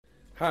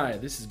Hi,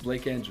 this is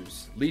Blake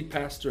Andrews, lead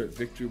pastor at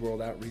Victory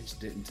World Outreach,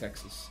 Denton,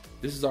 Texas.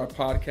 This is our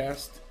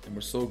podcast, and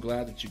we're so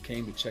glad that you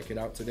came to check it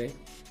out today.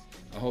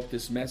 I hope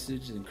this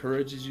message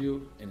encourages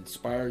you and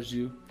inspires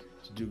you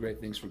to do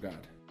great things for God.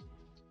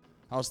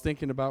 I was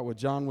thinking about what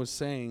John was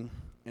saying,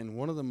 and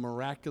one of the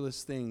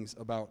miraculous things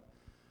about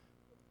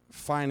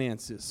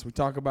finances, we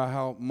talk about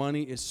how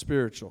money is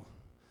spiritual.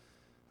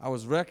 I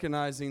was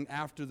recognizing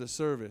after the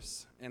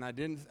service, and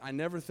I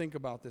never think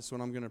about this when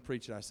I'm going to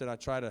preach it. I said I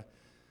try to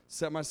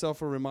set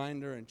myself a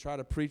reminder and try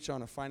to preach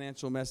on a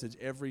financial message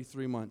every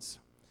 3 months.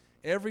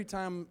 Every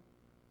time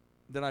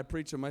that I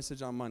preach a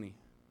message on money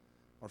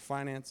or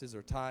finances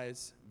or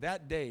tithes,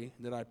 that day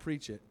that I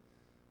preach it,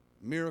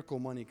 miracle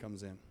money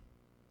comes in.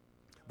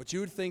 But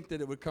you would think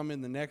that it would come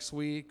in the next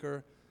week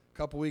or a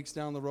couple weeks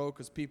down the road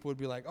because people would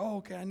be like, oh,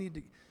 okay, I need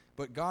to.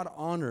 But God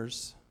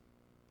honors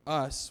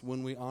us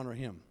when we honor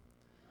Him.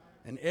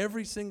 And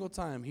every single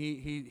time,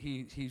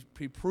 he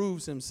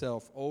proves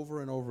Himself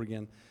over and over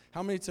again.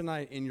 How many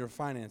tonight in your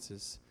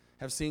finances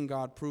have seen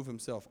God prove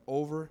Himself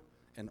over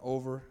and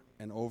over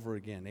and over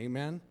again?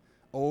 Amen?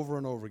 Over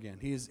and over again.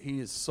 He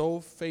is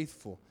so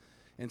faithful.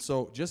 And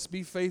so just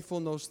be faithful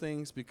in those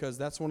things, because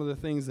that's one of the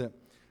things that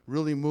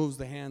really moves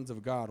the hands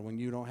of God when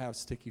you don't have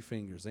sticky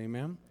fingers.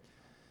 Amen?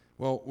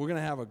 Well, we're going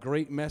to have a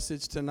great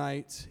message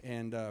tonight,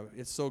 and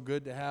it's so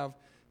good to have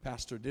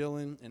Pastor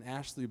Dylan and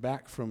Ashley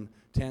back from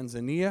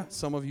Tanzania.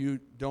 Some of you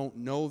don't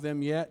know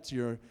them yet.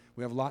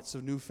 We have lots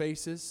of new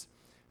faces.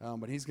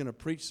 But he's going to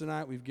preach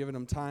tonight. We've given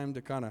him time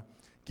to kind of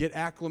get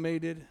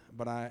acclimated,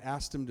 but I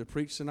asked him to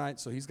preach tonight,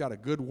 so he's got a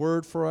good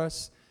word for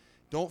us.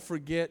 Don't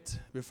forget,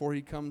 before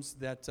he comes,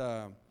 that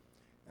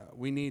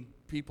we need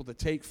people to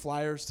take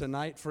flyers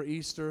tonight for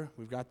Easter.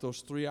 We've got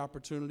those 3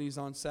 opportunities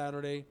on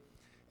Saturday,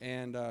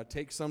 and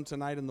take some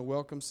tonight in the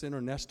Welcome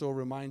Center. Nesto will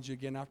remind you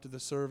again after the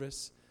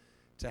service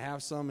to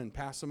have some and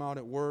pass them out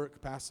at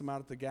work, pass them out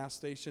at the gas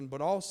station,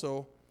 but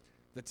also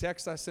the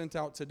text I sent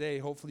out today,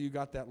 hopefully you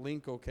got that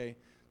link okay.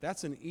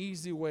 That's an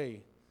easy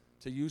way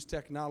to use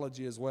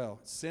technology as well.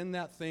 Send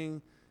that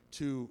thing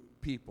to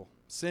people.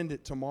 Send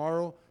it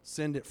tomorrow,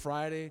 send it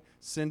Friday,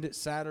 send it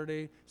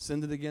Saturday,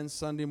 send it again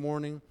Sunday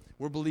morning.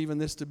 We're believing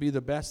this to be the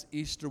best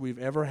Easter we've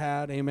ever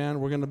had. Amen.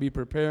 We're going to be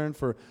preparing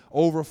for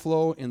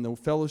overflow in the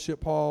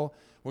fellowship hall.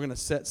 We're going to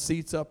set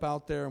seats up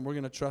out there, and we're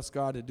going to trust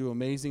God to do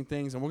amazing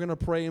things. And we're going to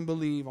pray and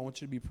believe. I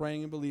want you to be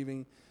praying and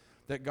believing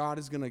that God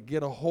is going to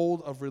get a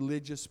hold of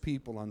religious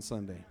people on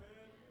Sunday.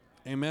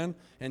 Amen.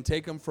 And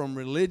take them from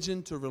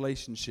religion to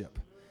relationship.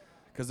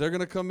 Because they're going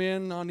to come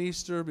in on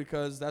Easter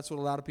because that's what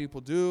a lot of people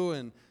do,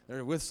 and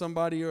they're with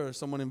somebody or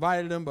someone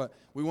invited them, but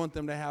we want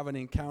them to have an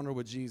encounter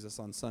with Jesus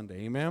on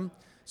Sunday. Amen.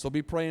 So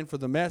be praying for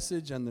the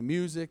message and the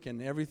music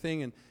and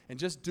everything, and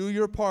just do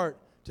your part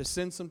to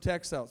send some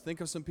texts out. Think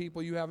of some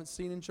people you haven't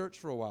seen in church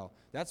for a while.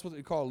 That's what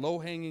we call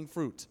low-hanging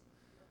fruit,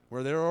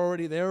 where they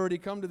already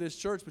come to this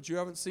church, but you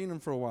haven't seen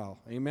them for a while.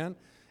 Amen.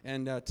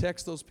 And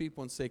text those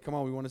people and say, come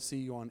on, we want to see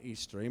you on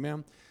Easter.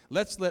 Amen.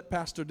 Let's let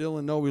Pastor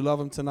Dylan know we love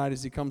him tonight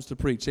as he comes to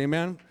preach.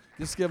 Amen.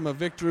 Just give him a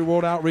Victory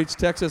World Outreach,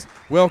 Texas.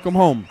 Welcome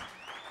home.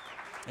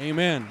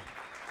 Amen.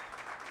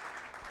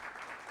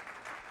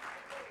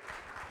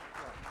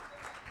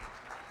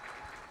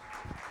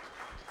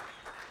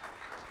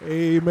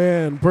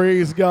 Amen.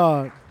 Praise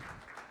God.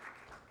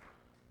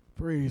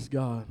 Praise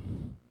God.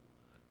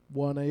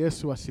 Bwana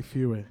Yesu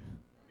asifiwe.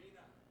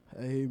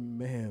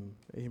 Amen.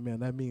 Amen.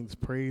 That means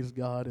praise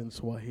God in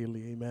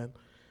Swahili. Amen.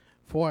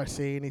 Before I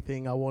say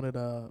anything, I wanted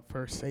to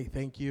first say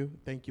thank you.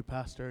 Thank you,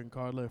 Pastor and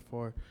Carla,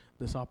 for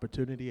this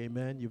opportunity.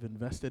 Amen. You've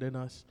invested in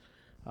us.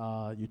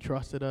 You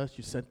trusted us.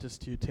 You sent us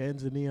to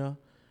Tanzania.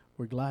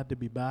 We're glad to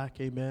be back.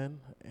 Amen.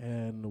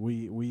 And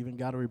we even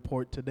got a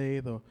report today.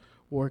 The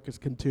work is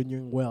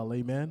continuing well.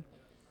 Amen.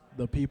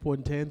 The people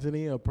in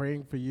Tanzania are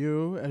praying for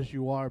you as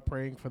you are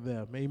praying for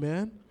them.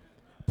 Amen.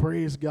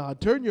 Praise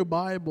God. Turn your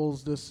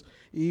Bibles this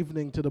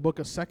evening to the book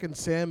of 2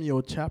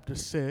 Samuel chapter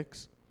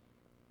 6.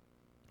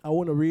 I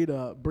want to read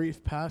a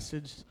brief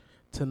passage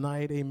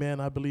tonight. Amen.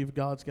 I believe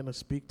God's going to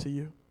speak to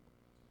you.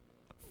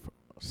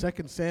 2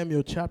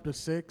 Samuel chapter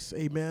 6,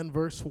 amen,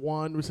 verse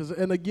 1, which says,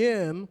 and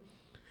again,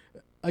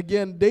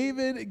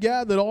 David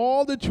gathered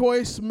all the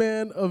choice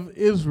men of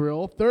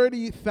Israel,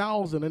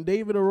 30,000. And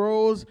David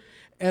arose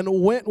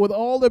and went with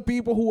all the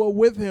people who were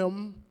with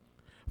him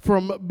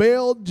from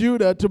Baal,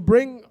 Judah, to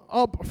bring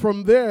up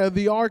from there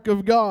the ark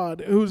of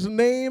God, whose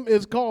name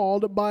is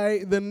called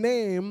by the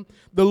name,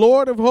 the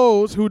Lord of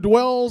hosts, who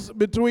dwells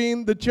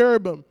between the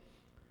cherubim.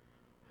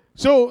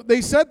 So they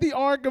set the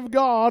ark of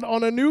God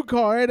on a new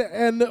cart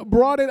and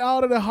brought it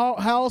out of the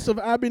house of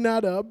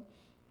Abinadab,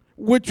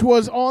 which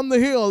was on the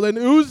hill. And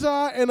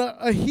Uzzah and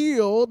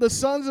Ahio, the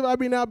sons of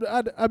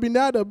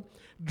Abinadab,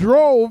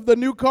 drove the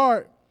new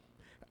cart.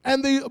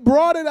 And they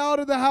brought it out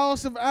of the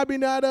house of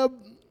Abinadab,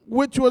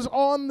 which was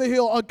on the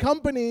hill,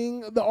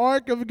 accompanying the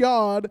ark of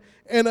God,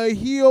 and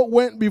Ahio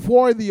went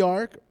before the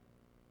ark.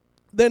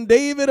 Then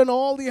David and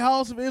all the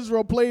house of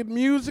Israel played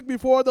music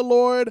before the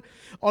Lord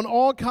on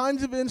all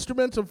kinds of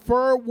instruments of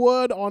fir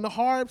wood, on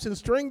harps and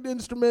stringed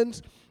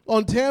instruments,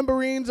 on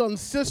tambourines, on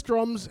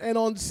sistrums, and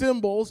on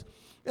cymbals.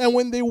 And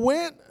when they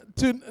went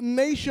to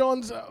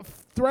Nashon's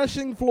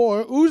threshing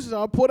floor,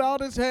 Uzzah put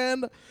out his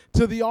hand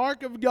to the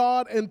ark of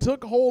God and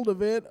took hold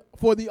of it,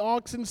 for the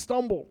oxen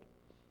stumbled.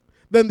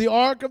 Then the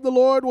ark of the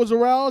Lord was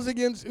aroused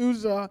against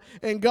Uzzah,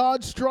 and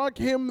God struck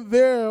him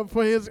there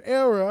for his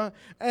error,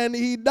 and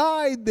he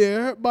died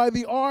there by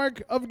the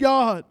ark of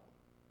God.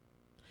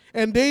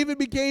 And David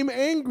became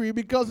angry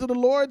because of the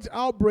Lord's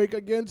outbreak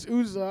against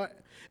Uzzah,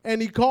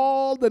 and he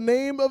called the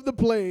name of the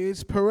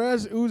place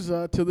Perez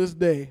Uzzah to this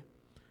day.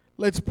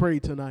 Let's pray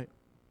tonight.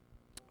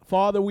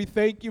 Father, we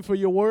thank you for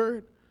your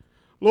word.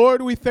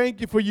 Lord, we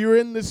thank you for you're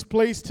in this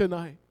place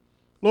tonight.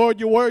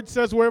 Lord, your word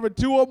says wherever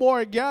two or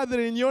more are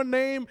gathered in your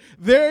name,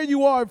 there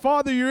you are.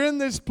 Father, you're in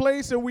this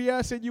place, and we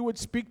ask that you would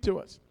speak to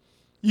us.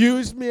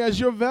 Use me as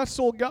your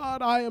vessel,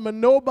 God. I am a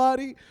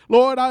nobody.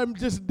 Lord, I'm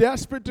just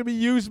desperate to be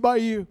used by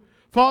you.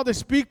 Father,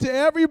 speak to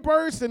every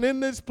person in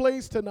this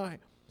place tonight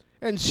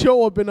and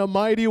show up in a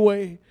mighty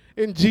way.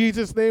 In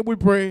Jesus' name we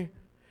pray.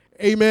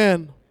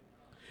 Amen.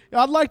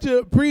 I'd like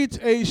to preach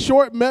a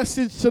short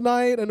message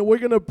tonight, and we're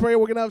going to pray.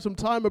 We're going to have some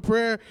time of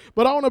prayer.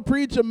 But I want to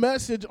preach a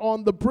message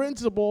on the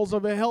principles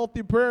of a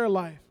healthy prayer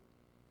life.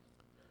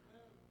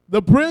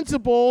 The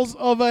principles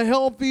of a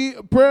healthy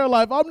prayer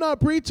life. I'm not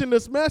preaching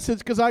this message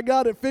because I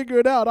got it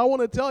figured out. I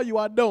want to tell you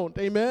I don't.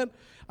 Amen.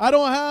 I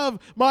don't have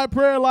my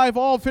prayer life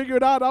all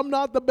figured out. I'm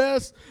not the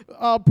best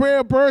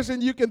prayer person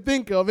you can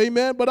think of.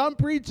 Amen. But I'm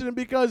preaching it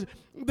because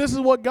this is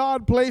what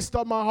God placed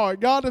on my heart.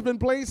 God has been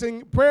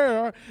placing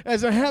prayer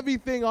as a heavy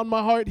thing on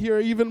my heart here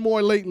even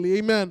more lately.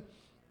 Amen.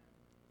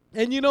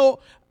 And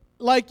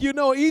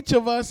each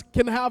of us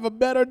can have a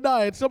better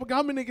diet. So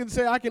how many can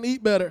say I can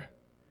eat better?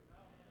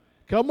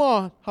 Come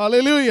on.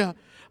 Hallelujah.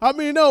 How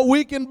many know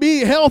we can be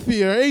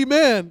healthier?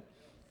 Amen.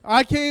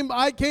 I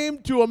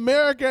came to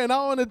America, and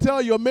I want to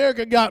tell you,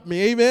 America got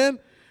me. Amen.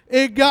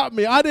 It got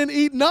me. I didn't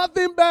eat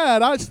nothing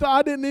bad. I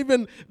didn't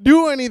even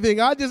do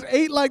anything. I just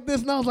ate like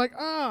this, and I was like,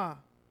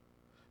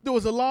 There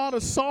was a lot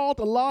of salt,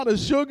 a lot of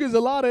sugars, a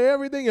lot of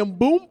everything, and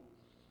boom.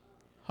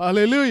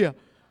 Hallelujah.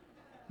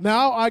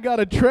 Now I got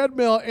a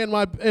treadmill in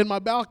my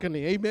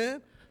balcony.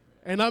 Amen.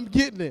 And I'm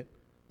getting it.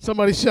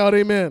 Somebody shout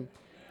amen.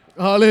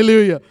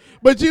 Hallelujah.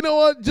 But you know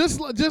what?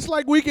 Just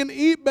like we can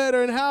eat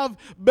better and have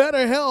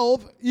better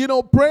health,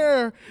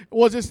 prayer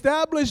was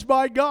established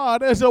by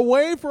God as a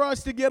way for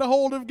us to get a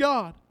hold of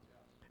God.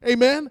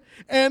 Amen.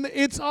 And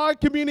it's our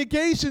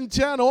communication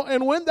channel.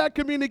 And when that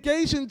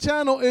communication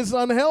channel is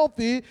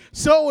unhealthy,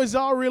 so is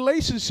our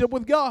relationship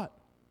with God.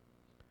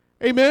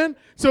 Amen.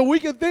 So we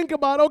can think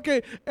about,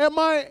 okay, am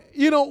I,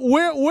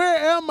 where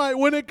am I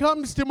when it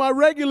comes to my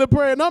regular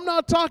prayer? And I'm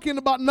not talking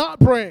about not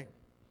praying.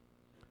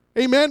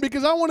 Amen.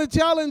 Because I want to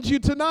challenge you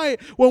tonight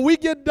when we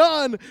get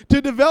done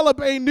to develop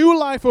a new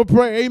life of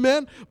prayer.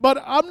 Amen.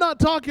 But I'm not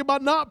talking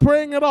about not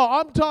praying at all.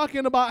 I'm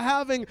talking about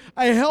having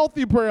a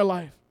healthy prayer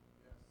life.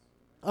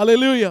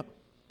 Hallelujah.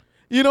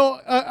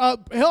 A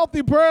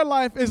healthy prayer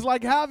life is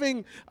like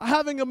having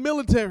a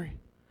military.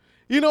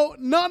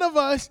 None of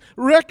us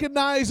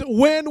recognize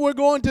when we're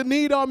going to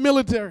need our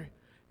military.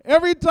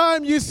 Every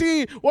time you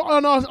see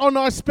on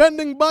our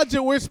spending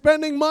budget, we're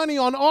spending money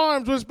on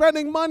arms, we're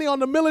spending money on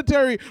the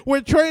military,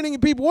 we're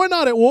training people. We're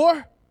not at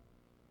war.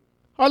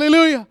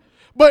 Hallelujah.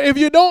 But if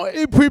you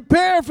don't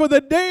prepare for the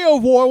day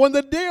of war, when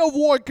the day of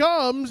war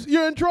comes,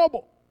 you're in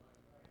trouble.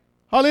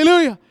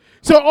 Hallelujah.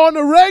 So on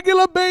a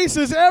regular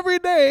basis, every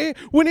day,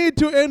 we need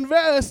to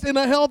invest in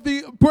a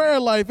healthy prayer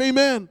life.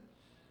 Amen.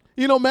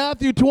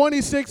 Matthew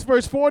 26,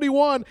 verse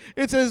 41,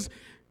 it says,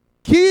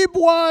 keep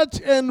watch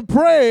and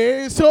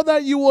pray so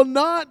that you will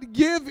not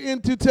give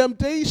into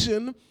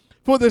temptation,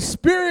 for the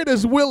spirit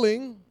is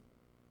willing,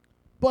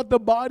 but the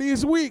body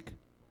is weak.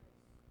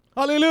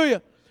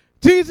 Hallelujah.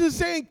 Jesus is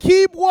saying,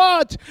 keep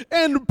watch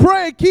and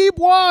pray. Keep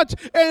watch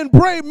and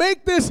pray.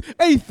 Make this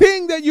a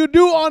thing that you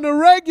do on a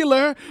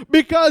regular,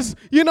 because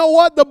you know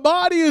what? The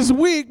body is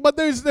weak, but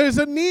there's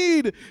a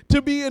need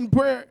to be in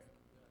prayer.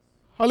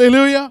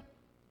 Hallelujah.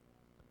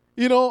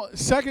 2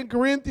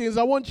 Corinthians,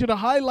 I want you to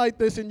highlight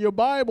this in your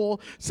Bible.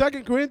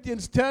 2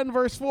 Corinthians 10,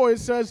 verse 4, it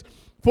says,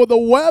 for the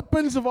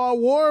weapons of our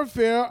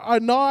warfare are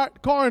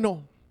not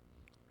carnal,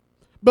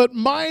 but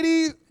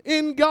mighty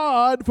in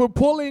God for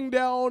pulling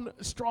down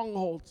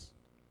strongholds.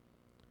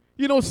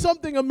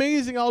 Something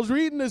amazing. I was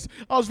reading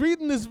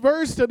this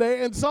verse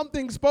today, and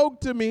something spoke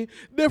to me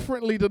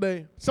differently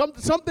today.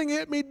 Something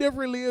hit me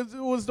differently. It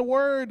was the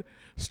word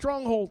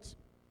strongholds.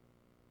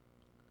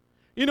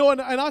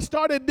 And I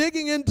started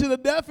digging into the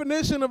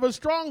definition of a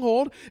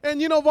stronghold.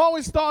 And, I've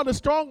always thought a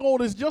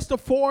stronghold is just a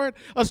fort.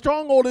 A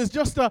stronghold is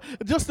just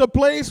a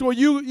place where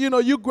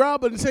you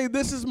grab it and say,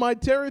 this is my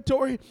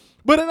territory.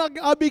 But then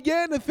I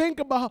began to think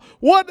about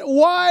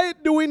why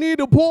do we need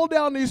to pull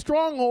down these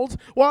strongholds?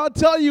 Well, I'll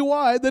tell you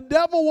why. The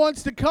devil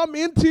wants to come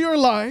into your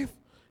life.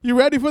 You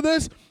ready for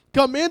this?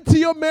 Come into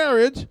your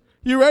marriage.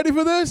 You ready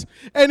for this?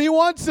 And he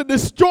wants to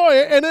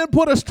destroy it and then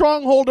put a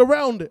stronghold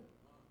around it.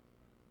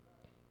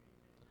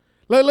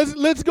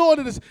 Let's go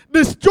into this.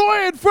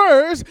 Destroy it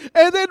first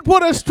and then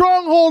put a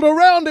stronghold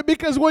around it,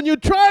 because when you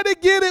try to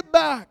get it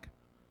back,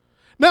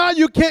 now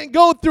you can't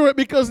go through it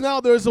because now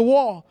there's a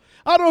wall.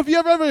 I don't know if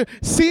you've ever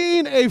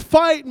seen a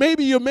fight.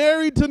 Maybe you're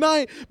married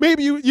tonight.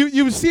 Maybe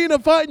you've seen a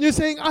fight and you're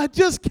saying, I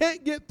just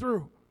can't get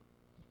through.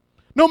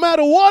 No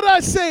matter what I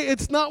say,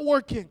 it's not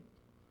working.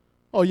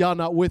 Oh, y'all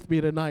not with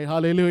me tonight.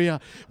 Hallelujah.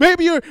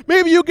 Maybe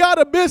you got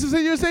a business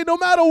and you say, no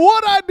matter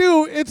what I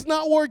do, it's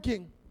not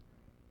working.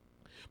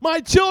 My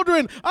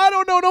children, I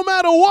don't know, no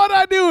matter what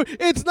I do,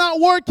 it's not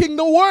working.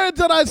 The words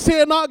that I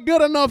say are not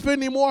good enough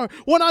anymore.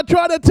 When I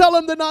try to tell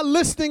them, they're not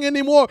listening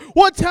anymore.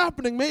 What's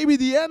happening? Maybe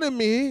the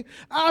enemy,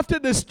 after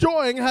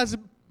destroying, has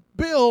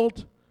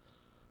built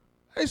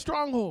a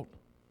stronghold.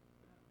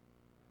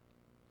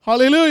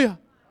 Hallelujah.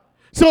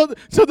 So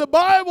the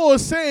Bible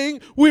is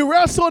saying we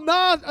wrestle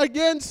not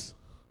against,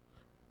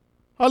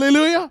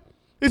 hallelujah.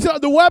 It's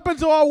the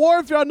weapons of our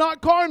warfare are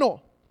not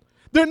carnal.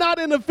 They're not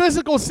in a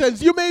physical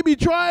sense. You may be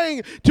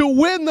trying to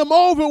win them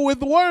over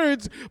with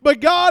words, but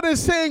God is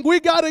saying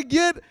we got to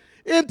get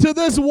into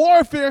this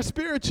warfare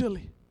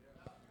spiritually.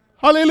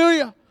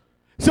 Hallelujah.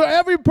 So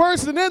every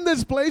person in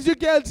this place, you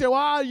can't say,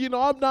 well,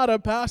 I'm not a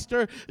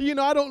pastor.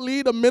 I don't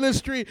lead a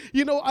ministry.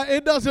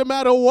 It doesn't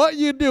matter what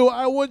you do.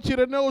 I want you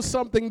to know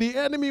something. The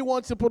enemy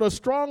wants to put a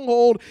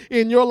stronghold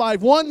in your life.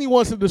 One, he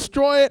wants to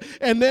destroy it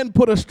and then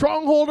put a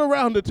stronghold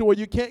around it to where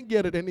you can't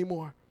get it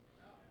anymore.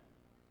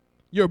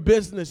 Your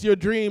business, your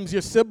dreams,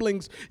 your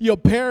siblings, your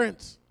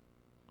parents.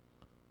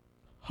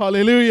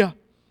 Hallelujah.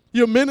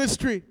 Your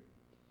ministry.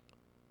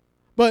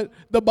 But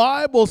the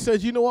Bible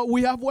says, you know what?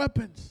 We have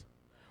weapons.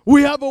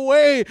 We have a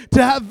way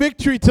to have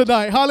victory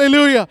tonight.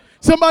 Hallelujah.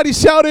 Somebody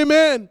shout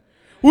amen.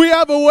 We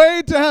have a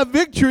way to have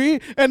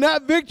victory, and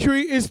that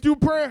victory is through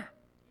prayer.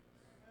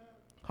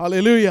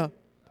 Hallelujah.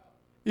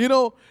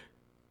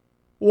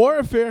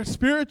 Warfare,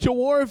 spiritual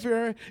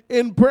warfare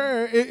in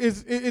prayer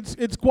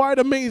it's quite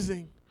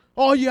amazing.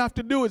 All you have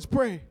to do is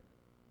pray.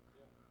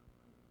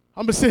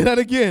 I'm going to say that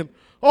again.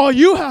 All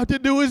you have to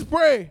do is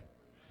pray.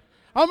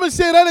 I'm going to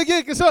say that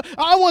again because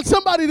I want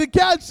somebody to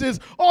catch this.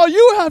 All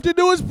you have to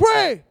do is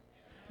pray.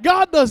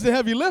 God does the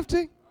heavy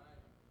lifting.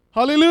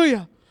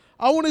 Hallelujah.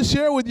 I want to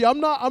share with you. I'm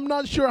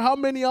not sure how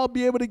many I'll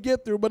be able to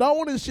get through, but I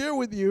want to share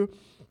with you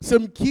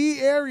some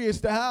key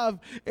areas to have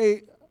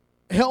a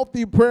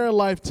healthy prayer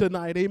life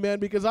tonight, amen,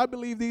 because I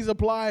believe these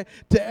apply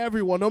to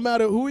everyone, no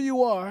matter who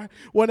you are.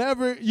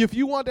 If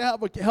you want to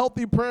have a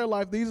healthy prayer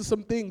life, these are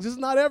some things. This is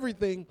not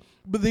everything,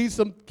 but these are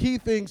some key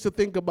things to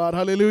think about.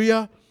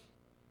 Hallelujah.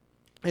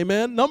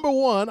 Amen. Number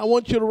one, I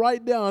want you to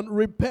write down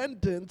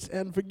repentance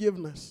and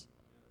forgiveness.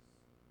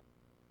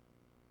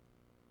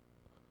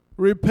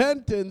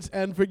 Repentance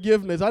and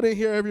forgiveness. I didn't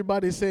hear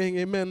everybody saying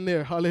amen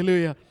there.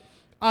 Hallelujah.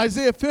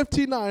 Isaiah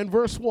 59,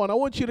 verse 1. I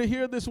want you to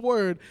hear this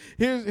word.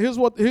 Here's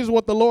what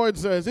the Lord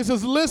says. It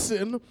says,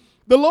 listen,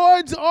 the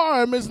Lord's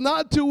arm is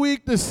not too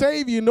weak to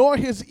save you, nor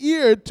his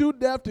ear too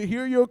deaf to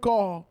hear your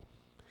call.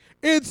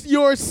 It's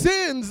your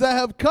sins that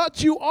have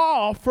cut you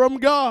off from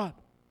God.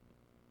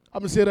 I'm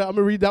going to say that. I'm going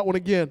to read that one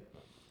again.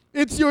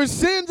 It's your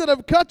sins that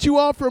have cut you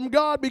off from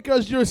God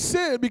because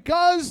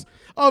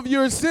of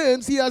your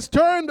sins, he has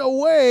turned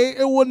away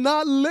and will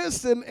not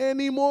listen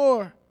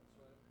anymore.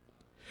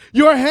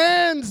 Your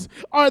hands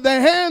are the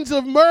hands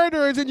of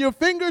murderers, and your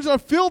fingers are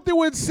filthy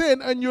with sin,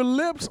 and your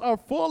lips are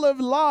full of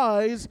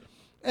lies,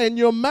 and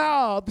your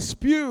mouth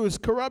spews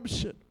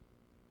corruption.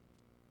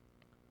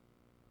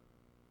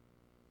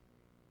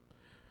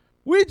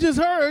 We just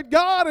heard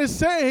God is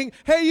saying,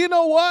 hey, you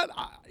know what?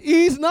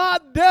 He's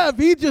not deaf.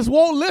 He just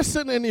won't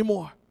listen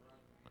anymore.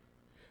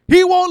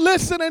 He won't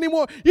listen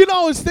anymore.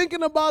 I was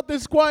thinking about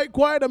this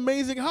quite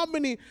amazing. How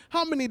many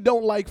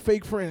don't like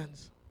fake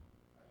friends?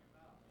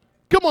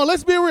 Come on,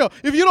 let's be real.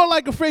 If you don't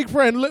like a fake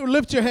friend,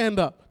 lift your hand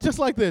up, just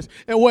like this,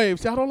 and wave.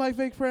 Say, I don't like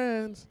fake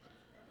friends.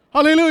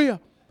 Hallelujah.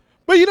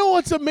 But you know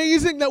what's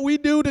amazing that we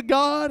do to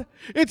God?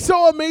 It's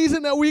so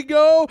amazing that we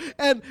go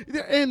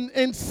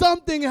and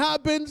something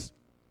happens.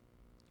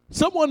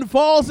 Someone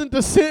falls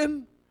into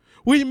sin.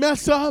 We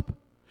mess up.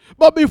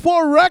 But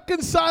before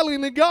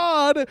reconciling to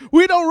God,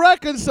 we don't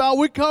reconcile.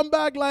 We come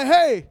back like,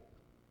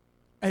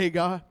 hey,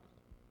 God.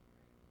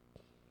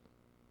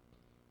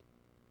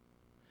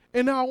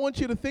 And now I want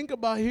you to think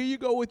about, here you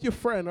go with your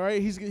friend, all right?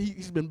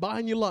 He's been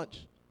buying you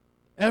lunch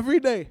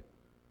every day.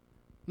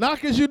 Not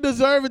because you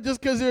deserve it,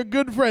 just because they're a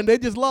good friend. They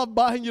just love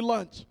buying you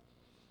lunch.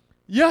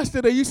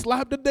 Yesterday, you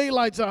slapped the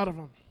daylights out of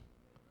them.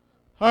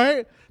 All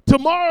right?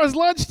 Tomorrow's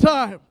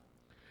lunchtime.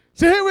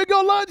 So here we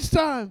go,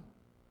 lunchtime.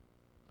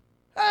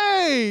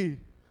 Hey,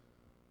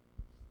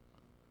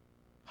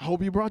 I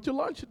hope you brought your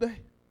lunch today.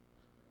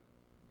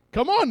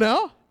 Come on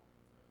now.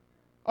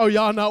 Oh,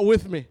 y'all not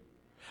with me.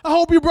 I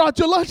hope you brought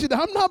your lunch today.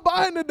 I'm not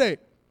buying today.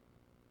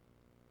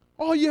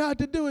 All you had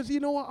to do is,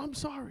 you know what? I'm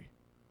sorry.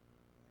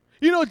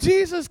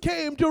 Jesus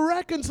came to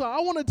reconcile.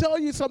 I want to tell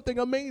you something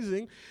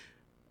amazing.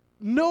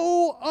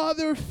 No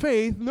other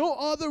faith, no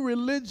other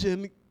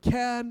religion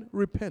can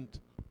repent.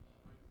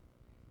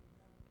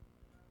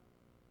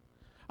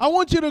 I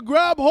want you to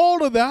grab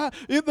hold of that.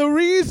 The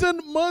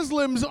reason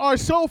Muslims are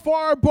so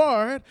far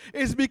apart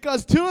is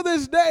because to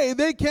this day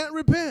they can't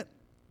repent.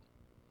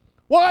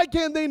 Why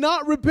can they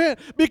not repent?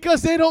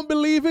 Because they don't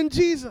believe in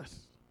Jesus.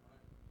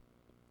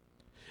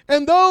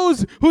 And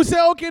those who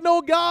say, okay,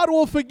 no, God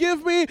will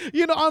forgive me.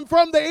 You know, I'm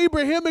from the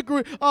Abrahamic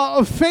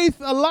faith,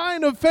 a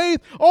line of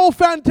faith. Oh,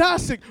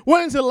 fantastic.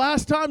 When's the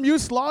last time you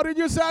slaughtered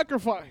your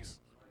sacrifice?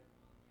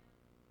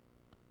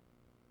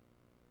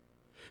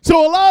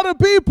 So a lot of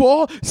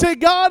people say,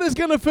 God is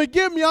going to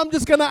forgive me. I'm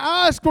just going to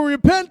ask for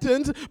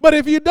repentance. But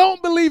if you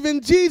don't believe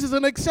in Jesus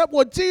and accept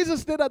what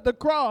Jesus did at the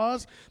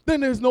cross,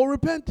 then there's no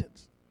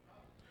repentance.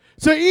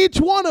 So each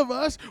one of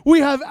us,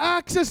 we have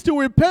access to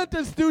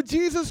repentance through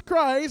Jesus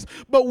Christ,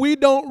 but we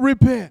don't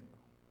repent.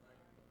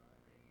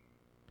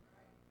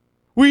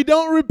 We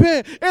don't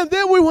repent. And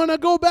then we want to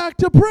go back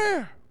to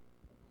prayer.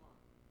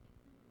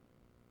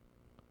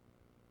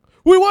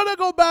 We want to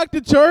go back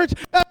to church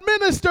and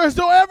minister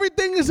so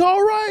everything is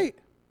all right.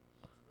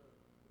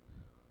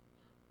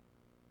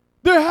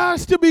 There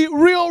has to be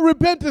real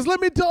repentance. Let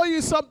me tell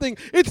you something.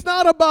 It's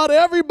not about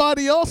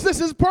everybody else.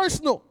 This is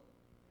personal.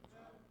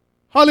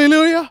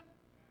 Hallelujah.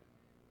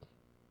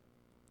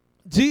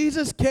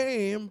 Jesus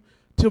came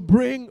to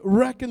bring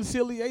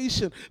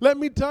reconciliation. Let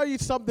me tell you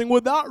something.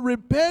 Without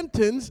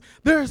repentance,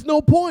 there's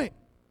no point.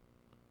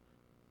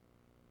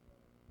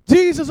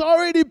 Jesus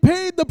already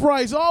paid the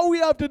price. All we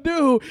have to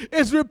do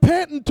is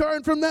repent and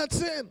turn from that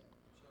sin.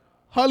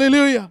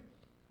 Hallelujah.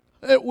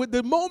 With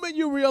the moment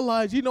you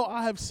realize, you know,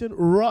 I have sinned,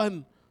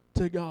 run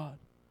to God.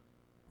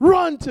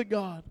 Run to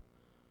God.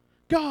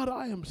 God,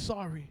 I am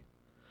sorry.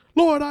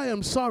 Lord, I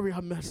am sorry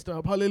I messed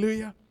up.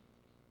 Hallelujah.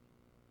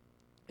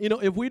 You know,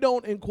 if we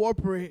don't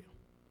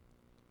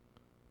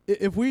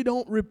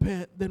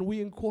repent, then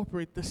we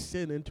incorporate the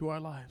sin into our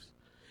lives.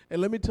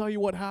 And let me tell you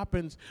what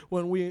happens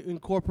when we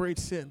incorporate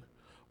sin.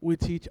 We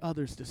teach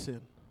others to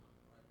sin.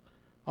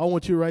 I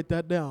want you to write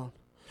that down.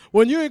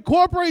 When you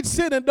incorporate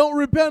sin and don't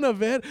repent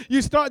of it,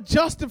 you start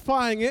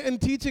justifying it and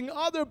teaching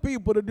other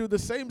people to do the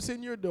same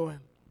sin you're doing.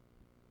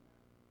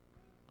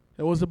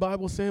 And what does the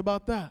Bible say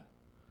about that?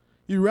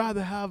 You'd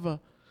rather have a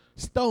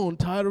stone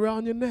tied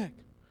around your neck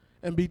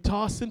and be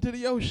tossed into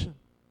the ocean.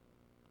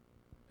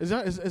 Is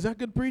that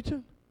good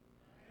preaching?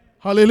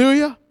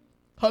 Hallelujah.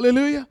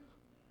 Hallelujah.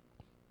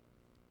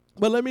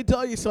 But let me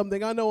tell you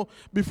something. I know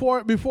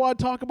before I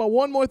talk about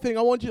one more thing,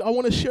 I want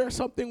to share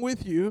something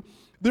with you.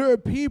 There are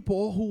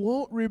people who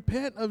won't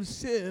repent of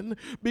sin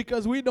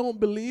because we don't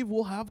believe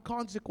we'll have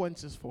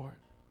consequences for it.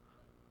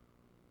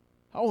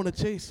 I want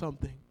to chase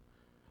something.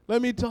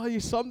 Let me tell you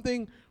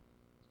something.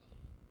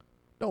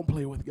 Don't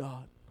play with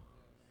God.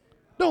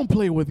 Don't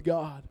play with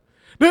God.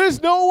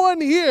 There's no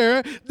one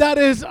here that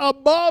is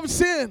above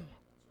sin.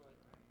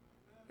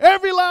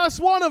 Every last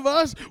one of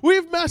us,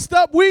 we've messed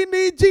up. We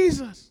need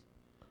Jesus.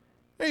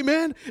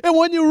 Amen. And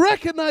when you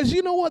recognize,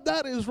 you know what,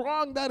 that is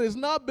wrong, that is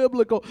not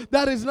biblical,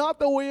 that is not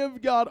the way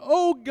of God.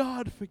 Oh,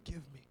 God,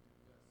 forgive me.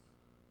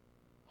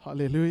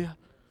 Hallelujah.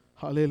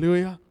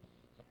 Hallelujah.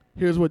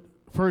 Here's what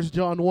 1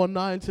 John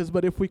 1:9 says,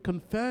 but if we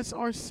confess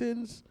our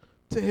sins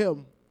to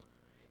him,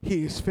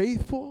 he is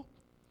faithful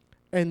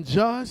and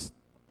just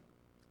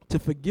to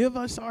forgive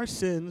us our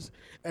sins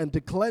and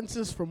to cleanse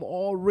us from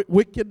all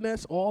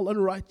wickedness, all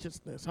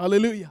unrighteousness.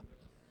 Hallelujah.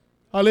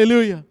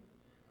 Hallelujah.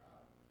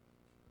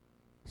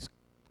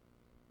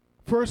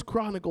 1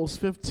 Chronicles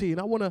 15.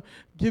 I want to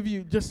give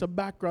you just a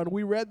background.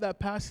 We read that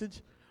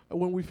passage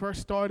when we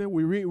first started.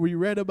 We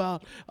read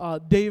about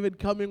David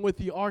coming with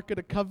the Ark of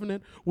the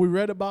Covenant. We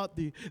read about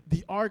the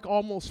Ark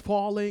almost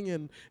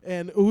falling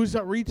and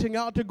Uzzah reaching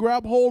out to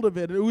grab hold of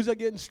it. And Uzzah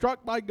getting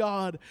struck by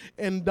God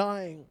and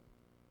dying.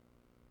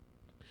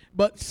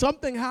 But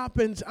something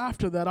happens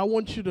after that. I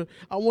want you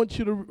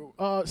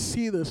to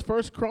see this.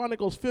 1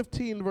 Chronicles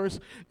 15, verse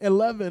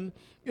 11.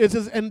 It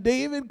says, and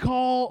David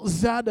called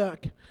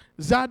Zadok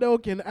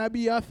and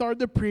Abiathar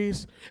the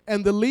priest,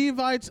 and the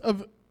Levites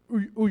of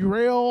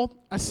Uriel,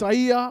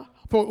 Asaiah,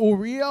 for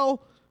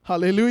Uriel,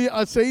 hallelujah,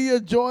 Asaiah,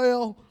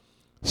 Joel,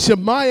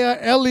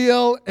 Shemaiah,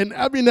 Eliel, and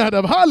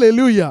Abinadab,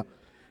 hallelujah.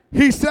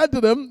 He said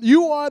to them,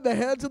 you are the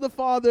heads of the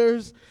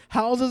fathers'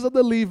 houses of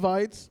the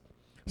Levites.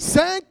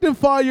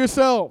 Sanctify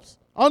yourselves.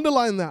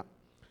 Underline that.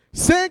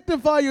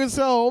 Sanctify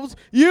yourselves,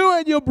 you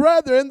and your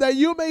brethren, that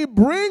you may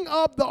bring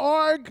up the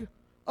ark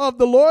of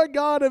the Lord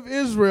God of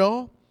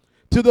Israel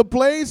to the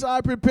place I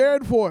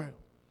prepared for it.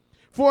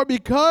 For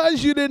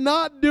because you did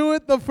not do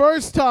it the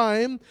first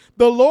time,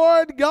 the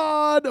Lord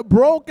God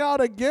broke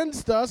out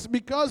against us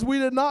because we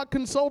did not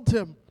consult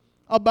him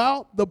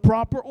about the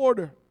proper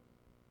order.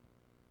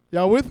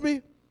 Y'all with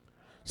me?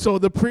 So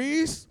the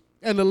priests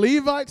and the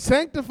Levites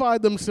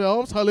sanctified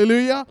themselves,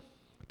 hallelujah,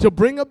 to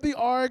bring up the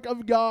ark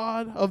of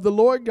God, of the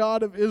Lord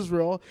God of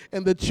Israel.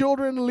 And the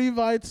children of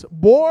Levites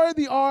bore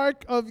the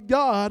ark of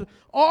God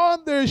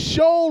on their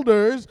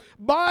shoulders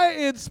by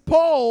its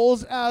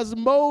poles as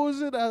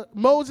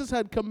Moses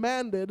had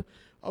commanded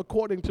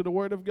according to the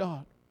word of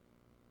God.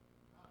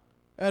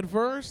 At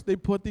first, they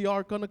put the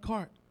ark on a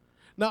cart.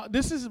 Now,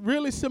 this is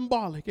really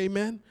symbolic,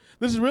 amen?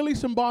 This is really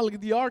symbolic,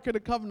 the Ark of the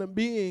Covenant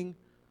being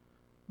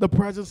the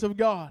presence of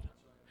God,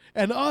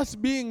 and us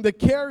being the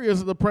carriers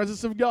of the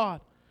presence of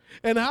God.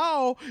 And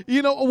how,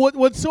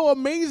 what's so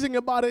amazing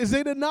about it is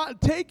they did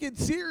not take it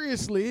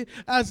seriously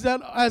as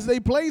they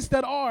placed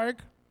that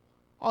ark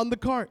on the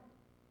cart.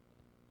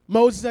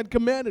 Moses had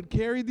commanded,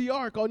 carry the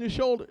ark on your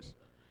shoulders.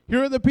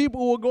 Here are the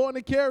people who are going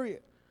to carry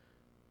it.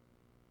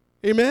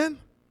 Amen?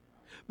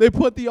 They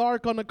put the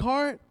ark on the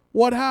cart.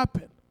 What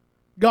happened?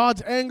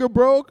 God's anger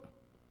broke.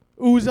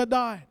 Uzzah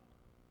died.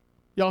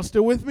 Y'all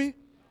still with me?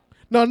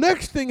 Now,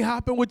 next thing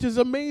happened, which is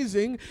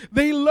amazing.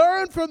 They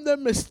learned from their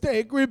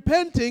mistake,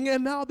 repenting,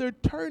 and now they're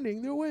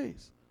turning their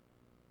ways.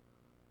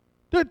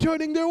 They're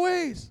turning their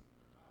ways.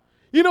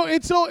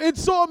 It's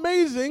so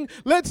amazing.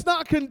 Let's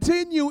not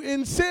continue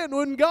in sin.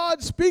 When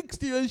God speaks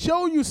to you and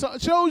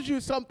shows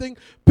you something,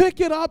 pick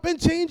it up and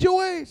change your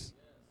ways.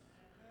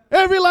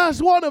 Every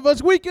last one of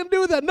us, we can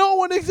do that. No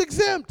one is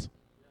exempt.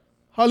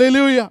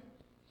 Hallelujah.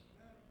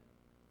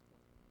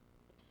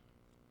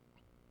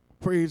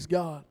 Praise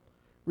God.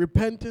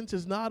 Repentance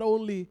is not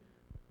only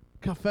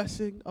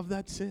confessing of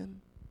that sin,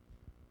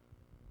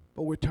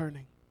 but we're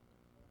turning.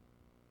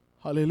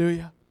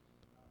 Hallelujah.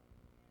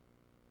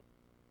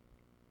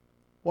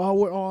 While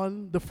we're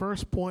on the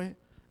first point,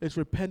 it's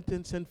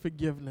repentance and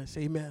forgiveness.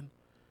 Amen.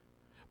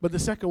 But the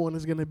second one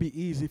is going to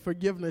be easy.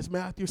 Forgiveness.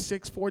 Matthew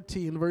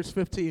 6:14, verse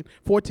 15.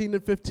 14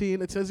 and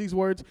 15, it says these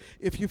words,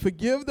 if you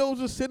forgive those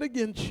who sin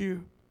against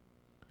you,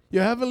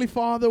 your heavenly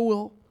Father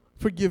will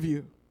forgive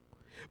you.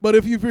 But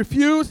if you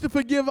refuse to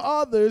forgive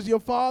others, your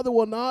Father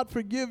will not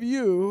forgive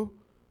your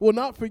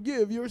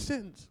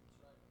sins.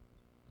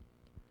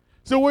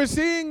 So we're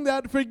seeing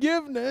that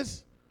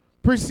forgiveness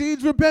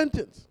precedes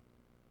repentance.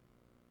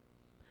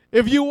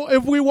 If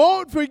we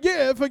won't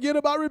forget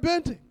about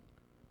repenting.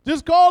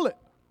 Just call it.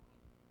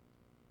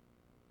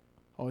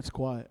 Oh, it's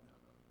quiet.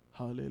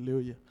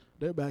 Hallelujah.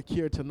 They're back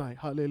here tonight.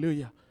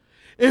 Hallelujah.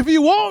 If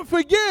you won't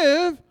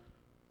forget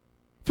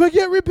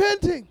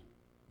repenting.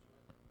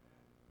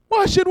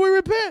 Why should we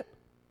repent?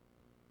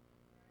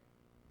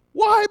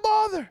 Why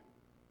bother?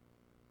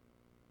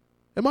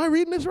 Am I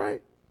reading this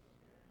right?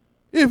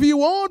 If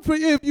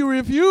you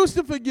refuse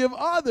to forgive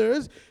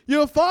others,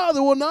 your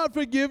Father will not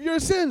forgive your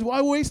sins.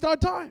 Why waste our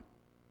time?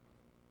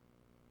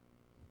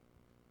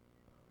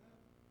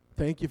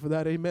 Thank you for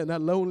that amen. That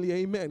lonely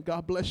amen.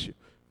 God bless you.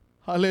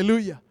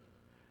 Hallelujah.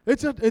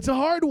 It's a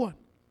hard one.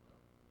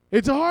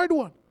 It's a hard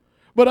one.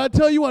 But I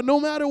tell you what, no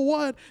matter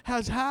what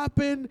has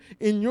happened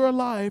in your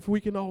life,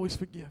 we can always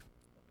forgive.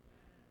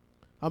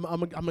 I'm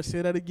going to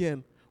say that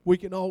again. We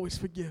can always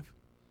forgive.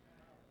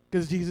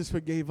 Because Jesus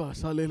forgave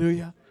us.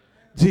 Hallelujah.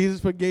 Jesus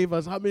forgave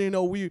us. How many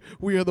know we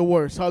are the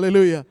worst?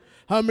 Hallelujah.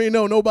 How many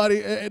know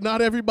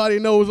not everybody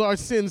knows our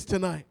sins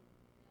tonight?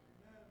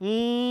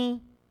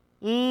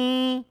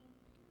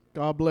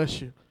 God bless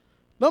you.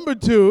 Number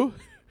 2,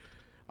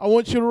 I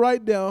want you to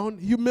write down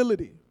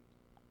humility.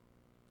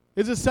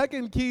 It's the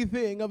second key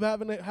thing of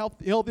having a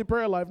healthy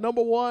prayer life.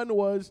 Number 1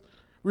 was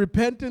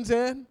repentance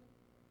and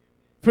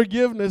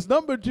forgiveness.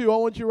 Number 2, I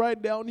want you to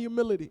write down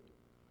humility.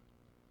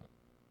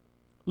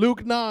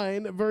 Luke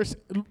 18,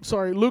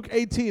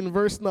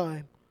 verse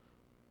 9.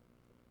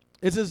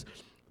 It says,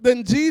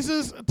 then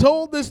Jesus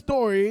told this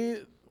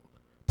story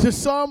to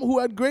some who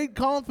had great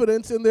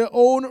confidence in their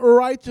own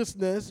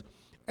righteousness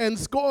and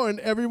scorned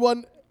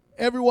everyone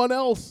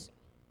else.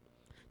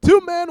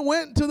 2 men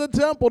went to the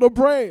temple to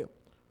pray.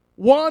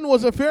 One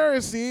was a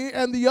Pharisee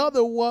and the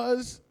other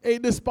was a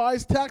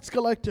despised tax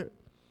collector.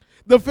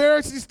 The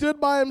Pharisee stood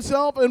by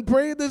himself and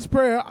prayed this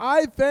prayer,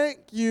 I thank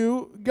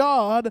you,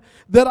 God,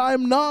 that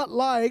I'm not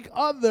like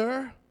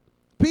other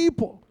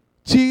people,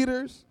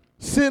 cheaters,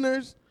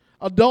 sinners,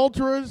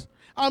 adulterers.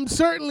 I'm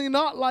certainly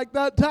not like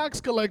that tax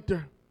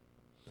collector.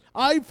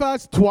 I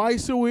fast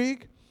twice a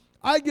week.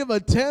 I give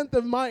 1/10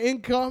 of my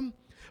income.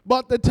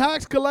 But the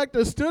tax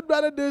collector stood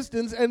at a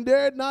distance and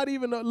dared not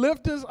even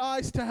lift his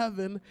eyes to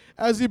heaven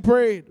as he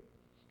prayed.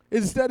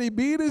 Instead, he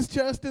beat his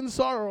chest in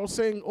sorrow,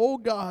 saying, "O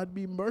God,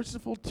 be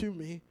merciful to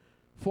me,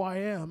 for I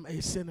am a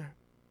sinner."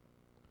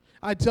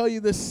 I tell you,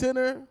 the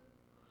sinner,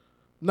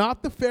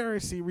 not the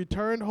Pharisee,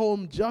 returned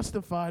home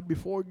justified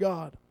before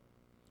God.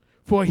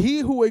 For he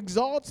who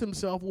exalts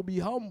himself will be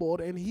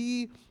humbled, and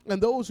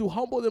those who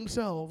humble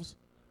themselves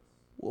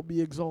will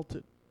be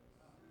exalted.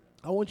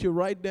 I want you to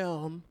write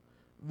down,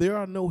 there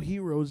are no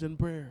heroes in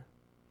prayer.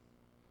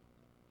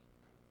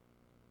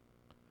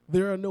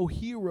 There are no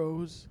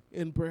heroes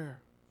in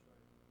prayer.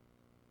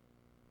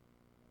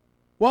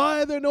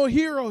 Why are there no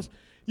heroes?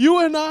 You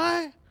and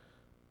I,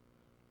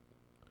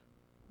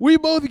 we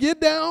both get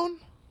down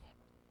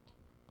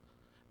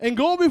and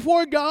go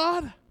before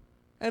God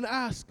and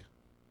ask.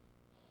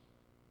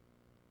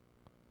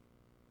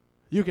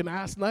 You can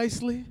ask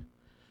nicely.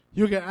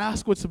 You can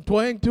ask with some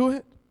twang to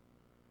it.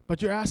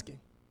 But you're asking.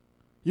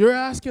 You're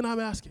asking, I'm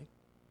asking.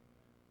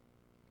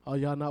 Oh,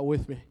 y'all not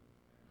with me.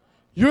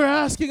 You're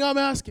asking, I'm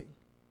asking.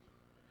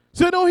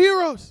 So no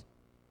heroes.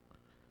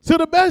 So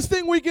the best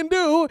thing we can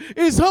do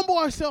is humble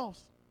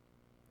ourselves.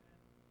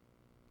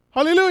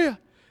 Hallelujah.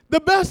 The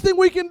best thing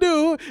we can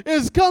do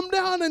is come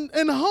down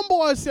and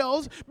humble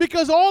ourselves,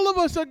 because all of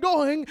us are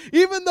going,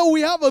 even though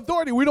we have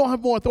authority, we don't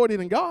have more authority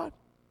than God.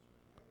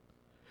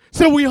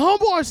 So we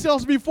humble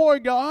ourselves before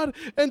God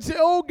and say,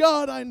 oh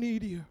God, I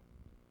need you.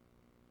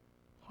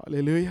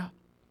 Hallelujah.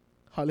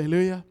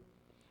 Hallelujah.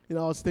 I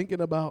was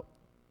thinking about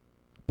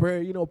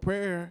prayer.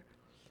 Prayer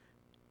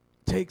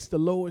takes the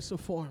lowest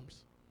of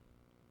forms.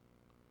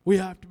 We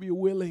have to be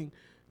willing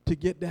to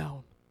get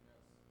down.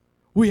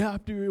 We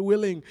have to be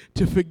willing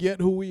to forget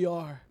who we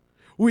are.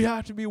 We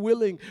have to be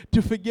willing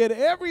to forget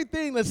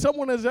everything that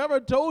someone has ever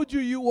told you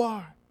you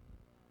are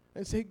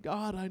and say,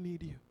 God, I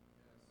need you.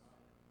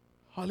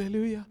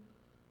 Hallelujah.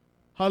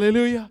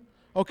 Hallelujah.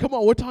 Oh, come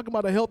on. We're talking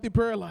about a healthy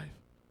prayer life.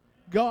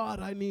 God,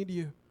 I need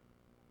you.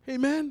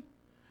 Amen.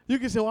 You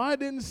can say, well, I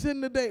didn't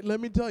sin today. Let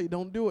me tell you,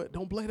 don't do it.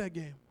 Don't play that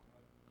game.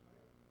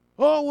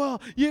 Oh,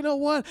 well, you know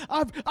what?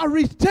 I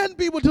reached 10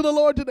 people to the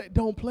Lord today.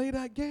 Don't play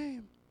that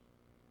game.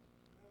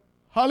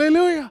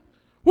 Hallelujah.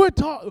 We're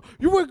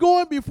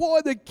going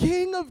before the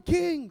King of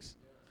Kings,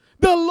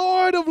 the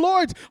Lord of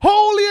Lords,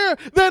 holier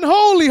than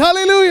holy.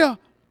 Hallelujah.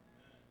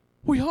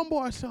 We humble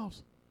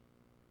ourselves.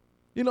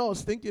 I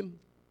was thinking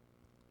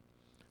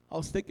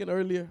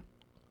earlier,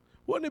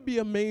 wouldn't it be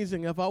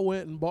amazing if I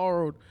went and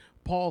borrowed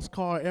Paul's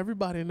car?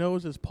 Everybody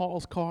knows it's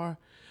Paul's car,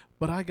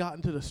 but I got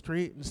into the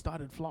street and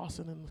started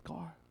flossing in the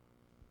car.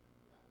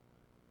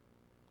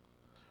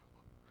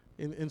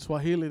 In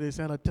Swahili, they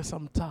say,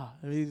 "Tesamta."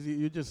 I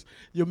mean,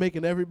 you're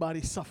making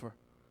everybody suffer,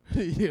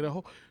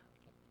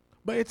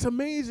 But it's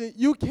amazing.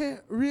 You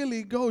can't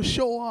really go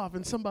show off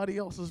in somebody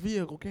else's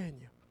vehicle, can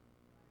you?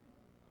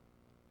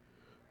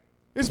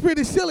 It's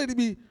pretty silly to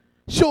be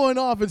showing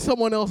off in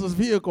someone else's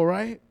vehicle,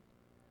 right?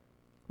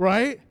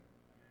 Right?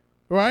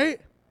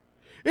 Right?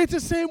 It's the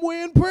same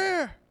way in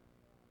prayer.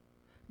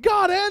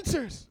 God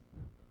answers.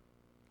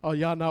 Oh,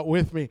 y'all not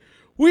with me.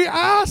 We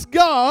ask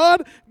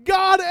God,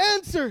 God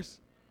answers.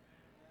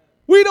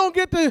 We don't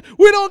get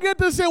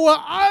to say,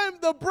 well, I'm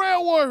the prayer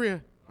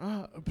warrior.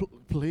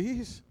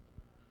 Please.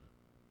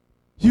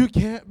 You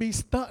can't be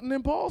stunting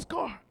in Paul's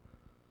car.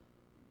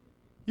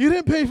 You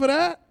didn't pay for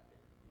that.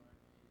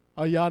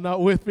 Are y'all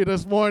not with me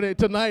this morning,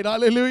 tonight?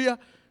 Hallelujah.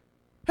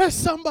 Hey,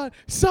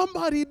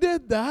 somebody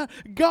did that.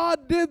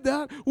 God did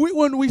that.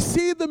 When we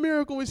see the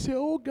miracle, we say,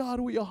 oh God,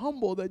 we are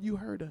humble that you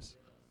heard us.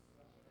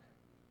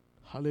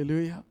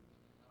 Hallelujah.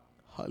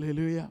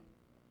 Hallelujah.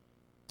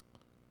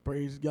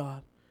 Praise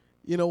God.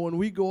 When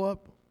we go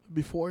up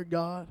before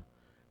God,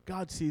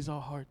 God sees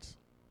our hearts.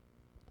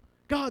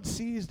 God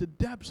sees the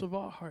depths of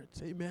our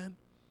hearts. Amen.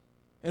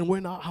 And we're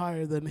not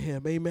higher than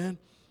him. Amen.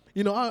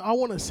 I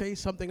want to say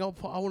something. I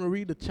want to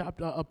read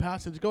a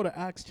passage. Go to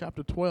Acts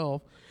chapter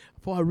 12.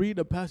 Before I read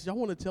the passage, I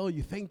want to tell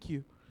you thank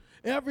you.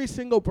 Every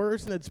single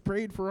person that's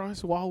prayed for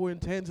us while we're in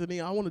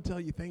Tanzania, I want to tell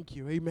you thank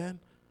you. Amen.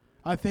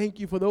 I thank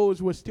you for those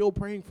who are still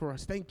praying for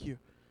us. Thank you.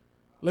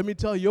 Let me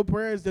tell you, your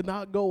prayers did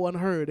not go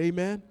unheard.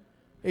 Amen.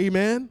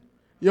 Amen.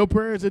 Your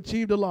prayers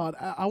achieved a lot.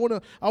 I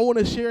want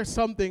to share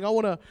something.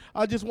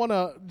 I just want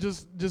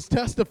to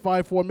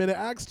testify for a minute.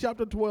 Acts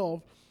chapter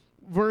 12.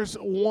 Verse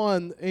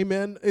 1,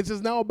 amen. It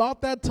says, now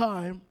about that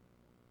time,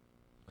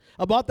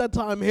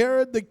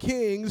 Herod the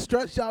king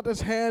stretched out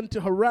his hand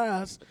to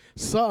harass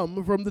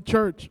some from the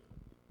church.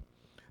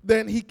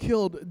 Then he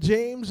killed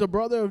James, a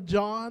brother of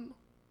John,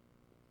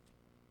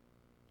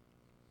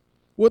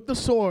 with the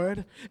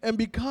sword. And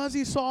because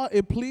he saw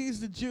it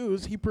pleased the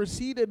Jews, he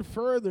proceeded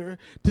further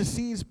to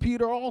seize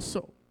Peter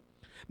also.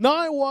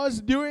 Now it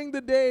was during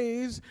the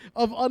days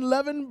of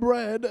unleavened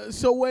bread,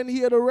 so when he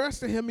had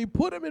arrested him, he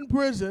put him in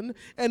prison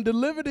and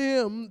delivered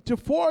him to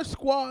 4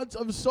 squads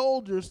of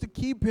soldiers to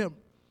keep him,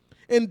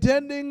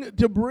 intending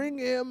to bring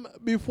him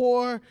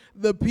before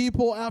the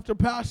people after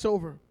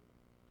Passover.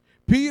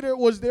 Peter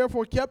was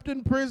therefore kept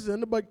in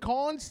prison, but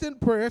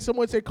constant prayer,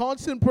 someone say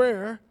constant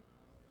prayer,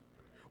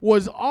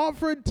 was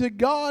offered to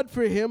God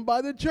for him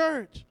by the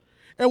church.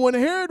 And when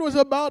Herod was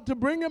about to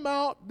bring him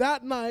out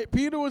that night,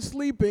 Peter was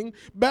sleeping,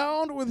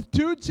 bound with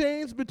 2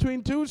 chains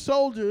between 2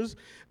 soldiers,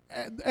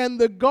 and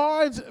the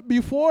guards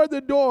before the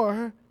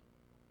door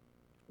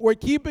were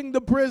keeping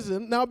the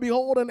prison. Now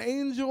behold, an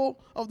angel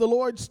of the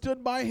Lord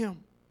stood by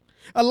him.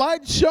 A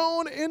light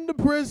shone in the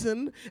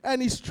prison,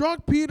 and he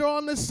struck Peter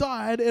on the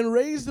side and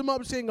raised him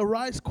up, saying,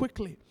 arise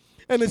quickly.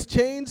 And his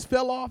chains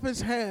fell off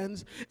his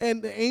hands,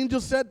 and the angel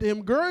said to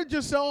him, gird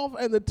yourself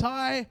and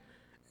tie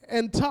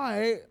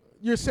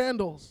your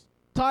sandals.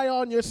 Tie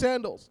on your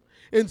sandals.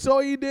 And so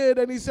he did,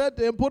 and he said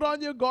to him, put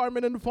on your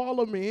garment and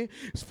follow me.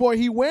 So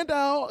he went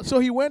out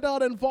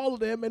and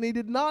followed him, and he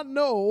did not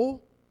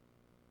know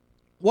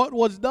what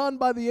was done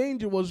by the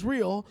angel was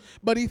real,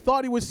 but he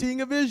thought he was seeing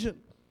a vision.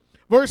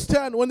 Verse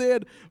 10,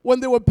 when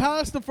they were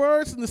past the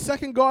first and the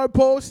second guard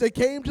post, they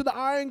came to the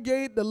iron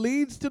gate that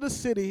leads to the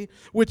city,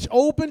 which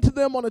opened to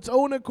them on its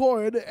own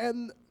accord,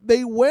 and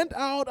they went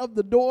out of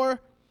the door.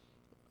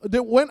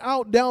 They went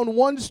out down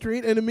one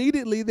street, and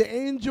immediately the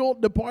angel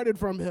departed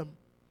from him.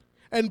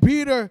 And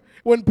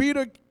when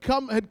Peter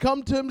had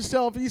come to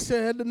himself, he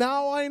said,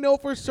 "Now I know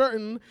for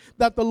certain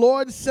that the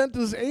Lord sent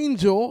his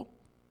angel,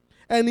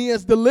 and he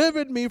has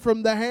delivered me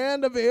from the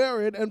hand of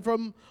Herod and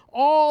from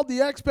all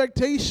the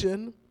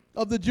expectation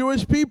of the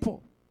Jewish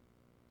people."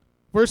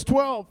 Verse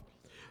 12.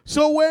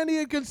 So when he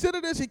had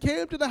considered this, he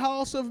came to the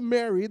house of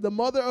Mary, the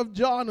mother of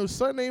John, whose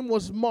surname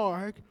was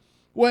Mark,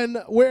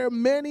 where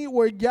many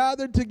were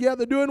gathered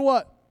together, doing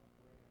what?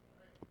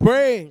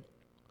 Praying.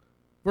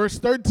 Verse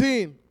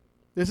 13.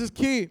 This is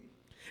key.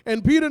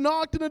 And Peter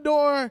knocked on the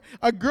door.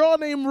 A girl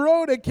named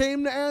Rhoda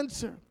came to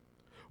answer.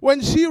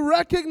 When she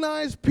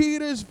recognized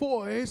Peter's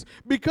voice,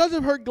 because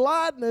of her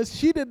gladness,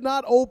 she did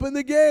not open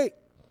the gate,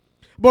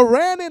 but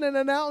ran in and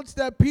announced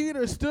that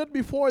Peter stood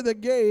before the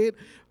gate.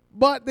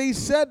 But they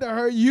said to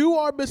her, "You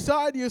are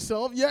beside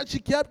yourself." Yet she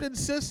kept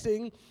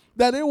insisting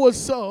that it was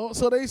so.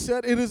 So they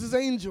said, "It is his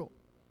angel."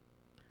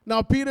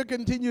 Now Peter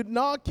continued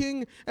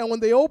knocking, and when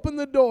they opened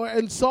the door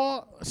and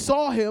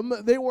saw him,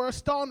 they were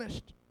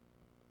astonished.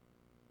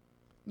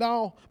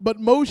 Now, but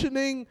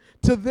motioning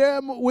to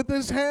them with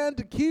his hand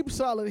to keep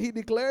silent, he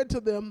declared to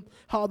them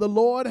how the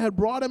Lord had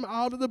brought him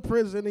out of the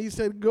prison. He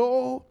said,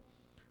 "Go,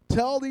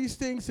 tell these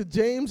things to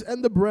James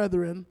and the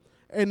brethren."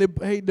 And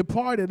he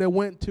departed and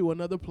went to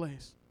another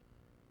place.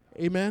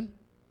 Amen.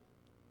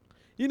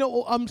 You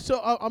know, I'm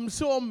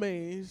so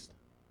amazed.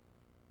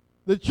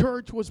 The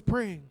church was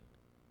praying.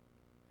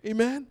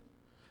 Amen.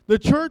 The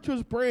church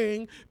was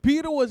praying.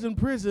 Peter was in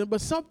prison,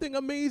 but something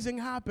amazing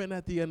happened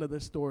at the end of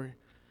the story.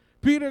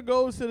 Peter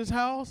goes to his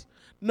house,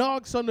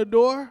 knocks on the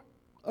door.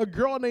 A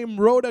girl named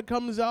Rhoda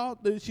comes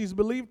out. She's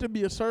believed to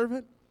be a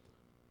servant.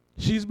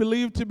 She's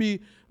believed to be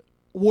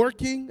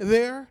working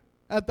there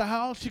at the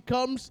house. She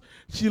comes,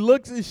 she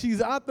looks, and she's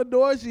at the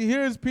door. She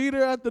hears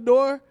Peter at the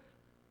door.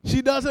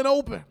 She doesn't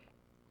open.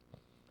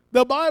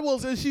 The Bible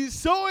says she's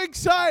so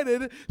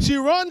excited, she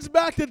runs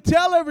back to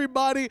tell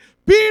everybody,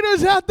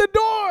 "Peter's at the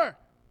door.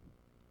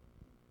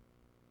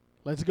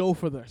 Let's go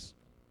for this."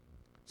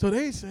 So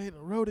they say,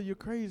 "Rhoda, you're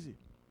crazy.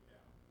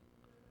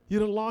 You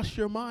done lost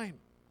your mind.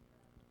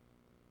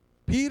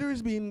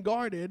 Peter's being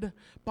guarded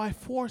by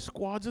 4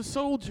 squads of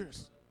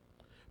soldiers.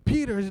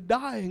 Peter's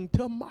dying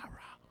tomorrow."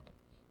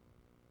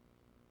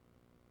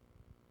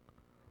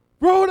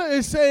 Rhoda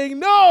is saying,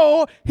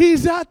 "No,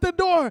 he's at the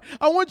door."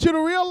 I want you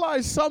to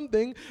realize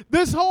something.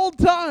 This whole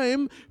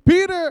time,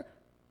 Peter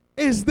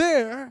is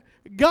there.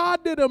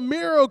 God did a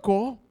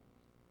miracle.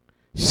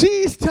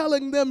 She's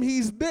telling them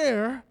he's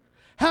there,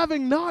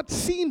 having not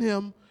seen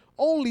him,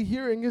 only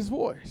hearing his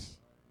voice.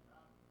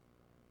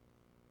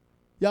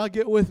 Y'all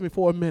get with me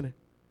for a minute.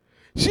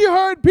 She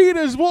heard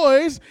Peter's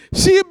voice.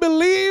 She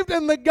believed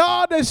in the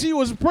God that she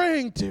was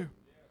praying to.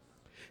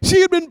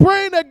 She had been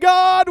praying that,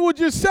 "God, would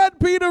you set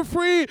Peter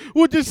free?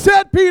 Would you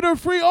set Peter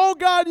free? Oh,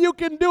 God, you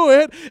can do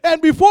it." And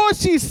before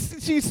she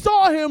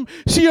saw him,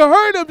 she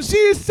heard him.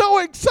 She's so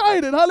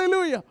excited.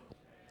 Hallelujah.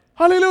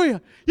 Hallelujah.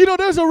 You know,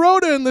 there's a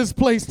Rhoda in this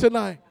place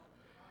tonight.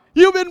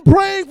 You've been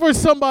praying for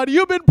somebody.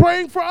 You've been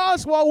praying for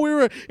us while we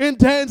were in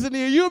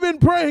Tanzania. You've been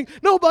praying.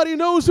 Nobody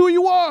knows who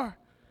you are.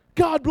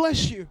 God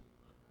bless you.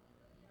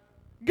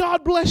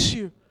 God bless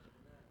you.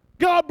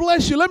 God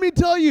bless you. Let me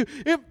tell you,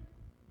 if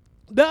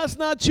that's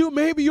not you,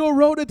 maybe you're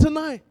Rhoda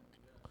tonight.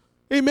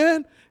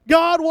 Amen.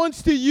 God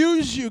wants to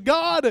use you.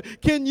 God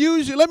can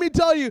use you. Let me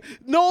tell you,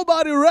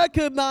 nobody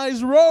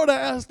recognized Rhoda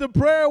as the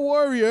prayer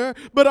warrior,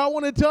 but I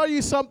want to tell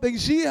you something.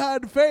 She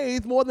had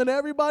faith more than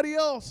everybody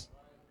else.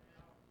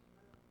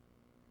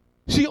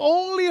 She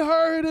only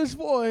heard his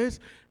voice,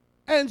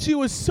 and she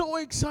was so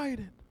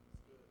excited.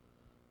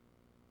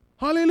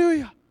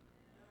 Hallelujah.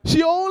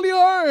 She only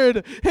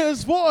heard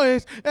his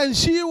voice, and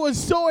she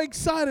was so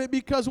excited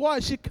because why?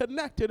 She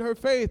connected her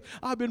faith.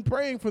 I've been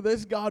praying for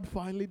this. God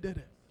finally did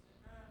it.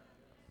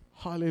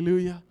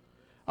 Hallelujah.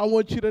 I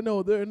want you to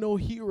know there are no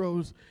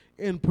heroes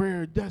in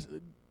prayer.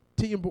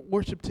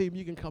 Worship team,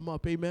 you can come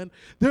up. Amen.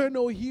 There are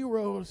no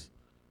heroes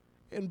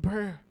in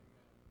prayer.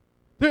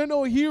 There are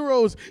no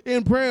heroes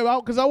in prayer.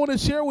 Because I want to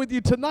share with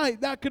you tonight,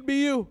 that could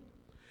be you.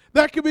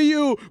 That could be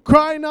you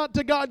crying out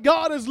to God.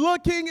 God is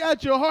looking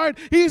at your heart.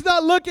 He's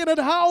not looking at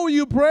how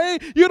you pray.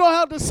 You don't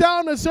have to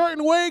sound a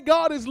certain way.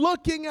 God is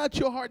looking at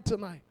your heart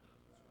tonight.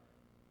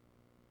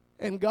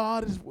 And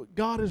God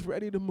is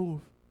ready to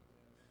move.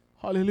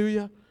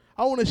 Hallelujah.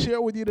 I want to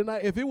share with you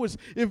tonight,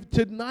 if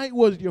tonight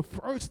was your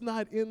first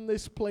night in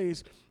this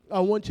place, I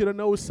want you to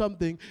know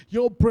something.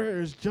 Your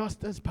prayer is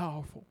just as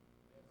powerful.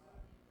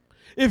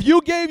 If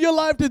you gave your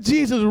life to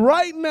Jesus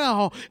right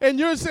now and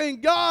you're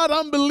saying, "God,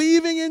 I'm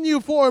believing in you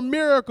for a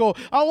miracle,"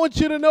 I want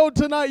you to know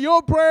tonight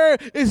your prayer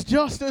is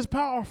just as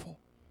powerful.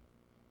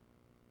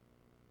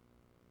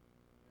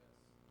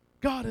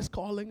 God is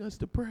calling us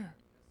to prayer.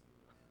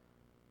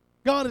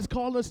 God is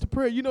calling us to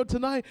prayer. You know,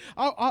 tonight,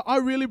 I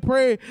really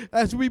pray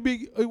as we're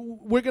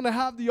going to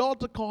have the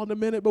altar call in a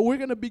minute, but we're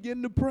going to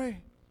begin to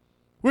pray.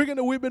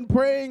 We've been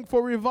praying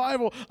for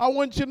revival. I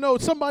want you to know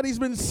somebody's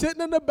been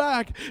sitting in the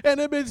back and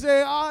they've been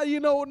saying,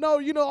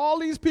 all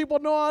these people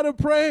know how to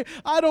pray.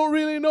 I don't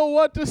really know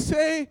what to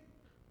say.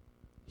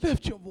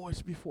 Lift your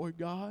voice before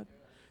God.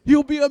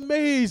 You'll be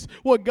amazed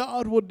what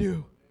God will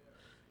do.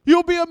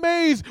 You'll be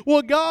amazed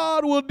what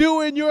God will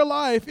do in your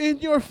life, in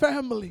your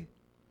family.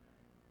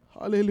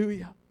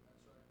 Hallelujah.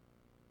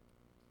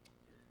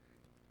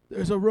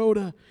 There's a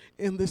Rhoda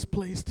in this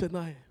place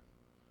tonight.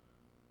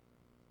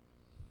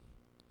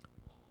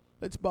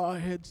 Let's bow our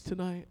heads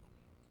tonight.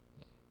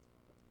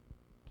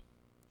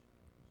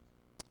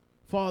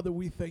 Father,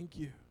 we thank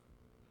you.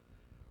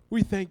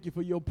 We thank you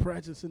for your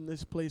presence in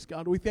this place,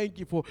 God. We thank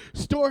you for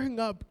storing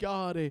up,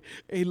 God,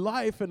 a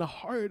life and a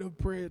heart of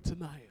prayer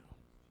tonight.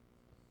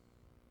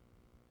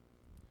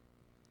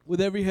 With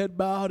every head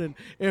bowed and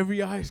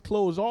every eyes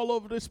closed, all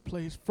over this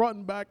place, front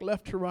and back,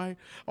 left to right,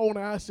 I want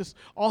to ask just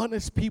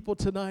honest people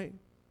tonight.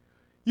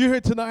 You're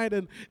here tonight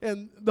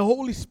and the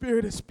Holy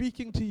Spirit is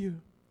speaking to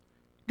you.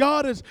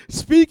 God is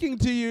speaking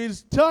to you,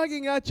 is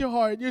tugging at your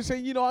heart. You're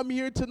saying, you know, I'm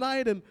here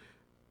tonight and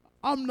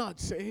I'm not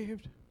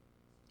saved.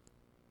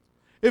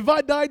 If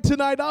I died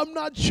tonight, I'm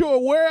not sure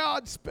where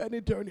I'd spend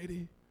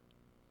eternity.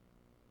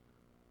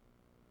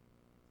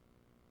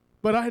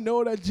 But I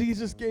know that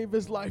Jesus gave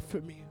his life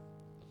for me.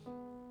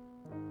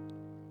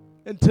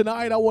 And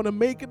tonight I want to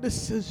make a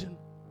decision.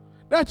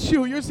 That's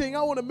you. You're saying,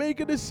 I want to make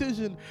a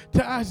decision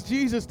to ask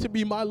Jesus to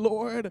be my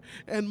Lord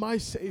and my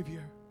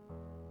Savior.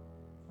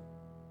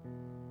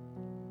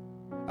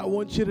 I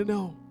want you to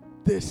know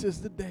this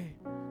is the day.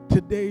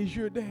 Today's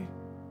your day.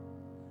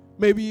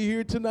 Maybe you're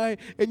here tonight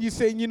and you're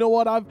saying, you know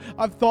what,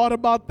 I've thought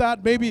about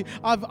that. Maybe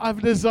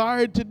I've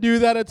desired to do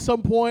that at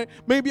some point.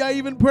 Maybe I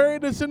even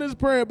prayed a sinner's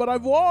prayer, but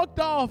I've walked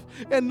off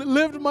and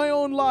lived my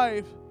own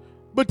life.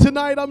 But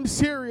tonight I'm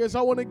serious.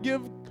 I want to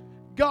give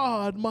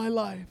God my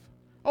life.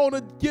 I want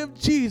to give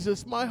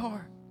Jesus my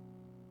heart.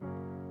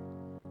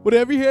 With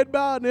every head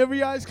bowed and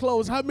every eyes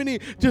closed, how many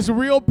just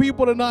real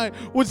people tonight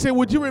would say,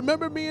 would you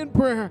remember me in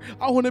prayer?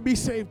 I want to be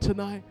saved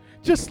tonight.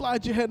 Just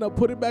slide your hand up,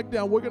 put it back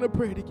down. We're going to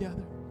pray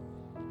together.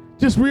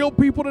 Just real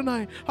people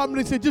tonight. How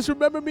many say, just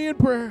remember me in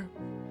prayer?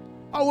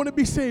 I want to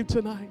be saved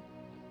tonight.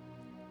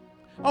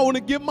 I want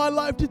to give my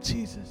life to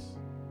Jesus.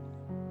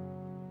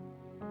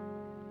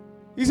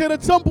 He said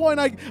at some point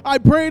I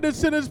prayed a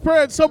sinner's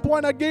prayer. At some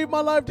point I gave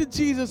my life to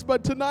Jesus.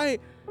 But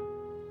tonight,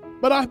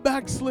 I've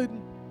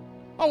backslidden.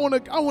 I want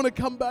to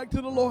come back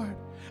to the Lord.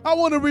 I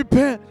want to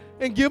repent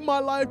and give my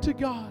life to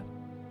God.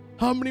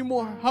 How many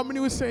more? How many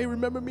would say,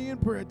 remember me in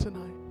prayer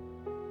tonight?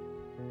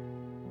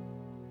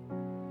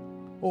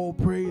 Oh,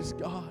 praise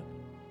God.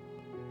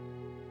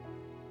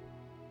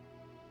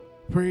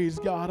 Praise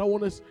God. I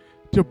want us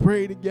to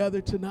pray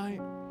together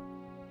tonight.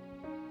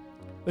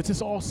 Let's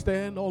just all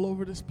stand all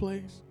over this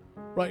place,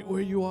 right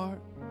where you are.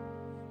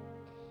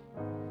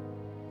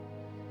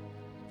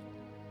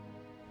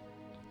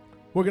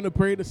 We're going to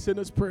pray the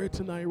sinner's prayer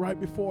tonight, right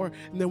before,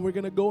 and then we're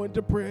going to go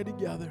into prayer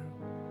together.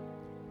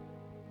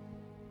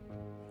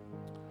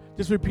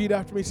 Just repeat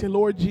after me. Say,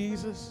 Lord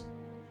Jesus,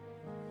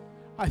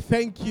 I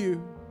thank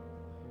you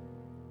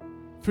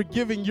for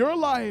giving your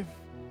life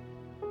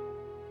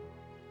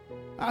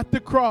at the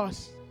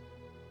cross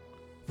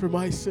for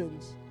my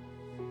sins.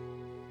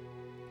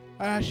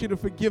 I ask you to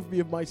forgive me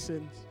of my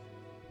sins.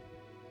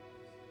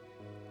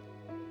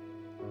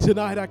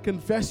 Tonight I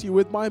confess you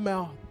with my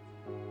mouth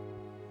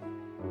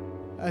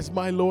as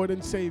my Lord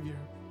and Savior.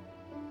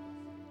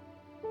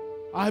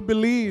 I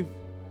believe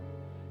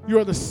you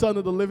are the Son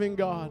of the living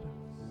God.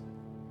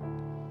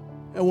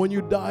 And when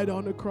you died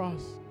on the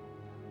cross,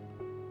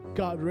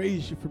 God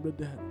raised you from the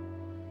dead.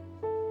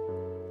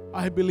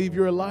 I believe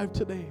you're alive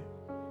today.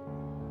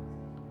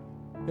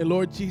 And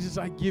Lord Jesus,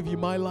 I give you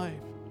my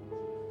life.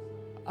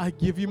 I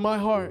give you my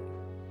heart,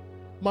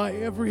 my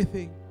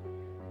everything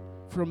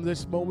from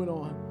this moment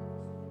on.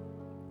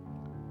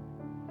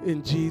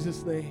 In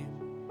Jesus' name,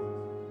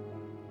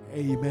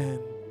 amen.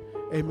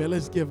 Amen.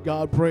 Let's give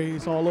God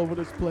praise all over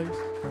this place.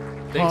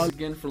 Thanks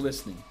again for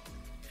listening.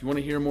 If you want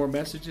to hear more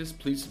messages,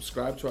 please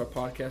subscribe to our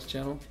podcast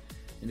channel.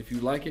 And if you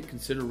like it,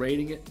 consider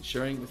rating it and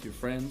sharing it with your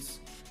friends.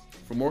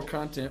 For more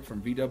content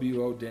from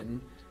VWO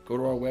Denton, go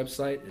to our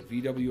website at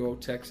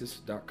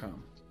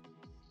VWOTexas.com.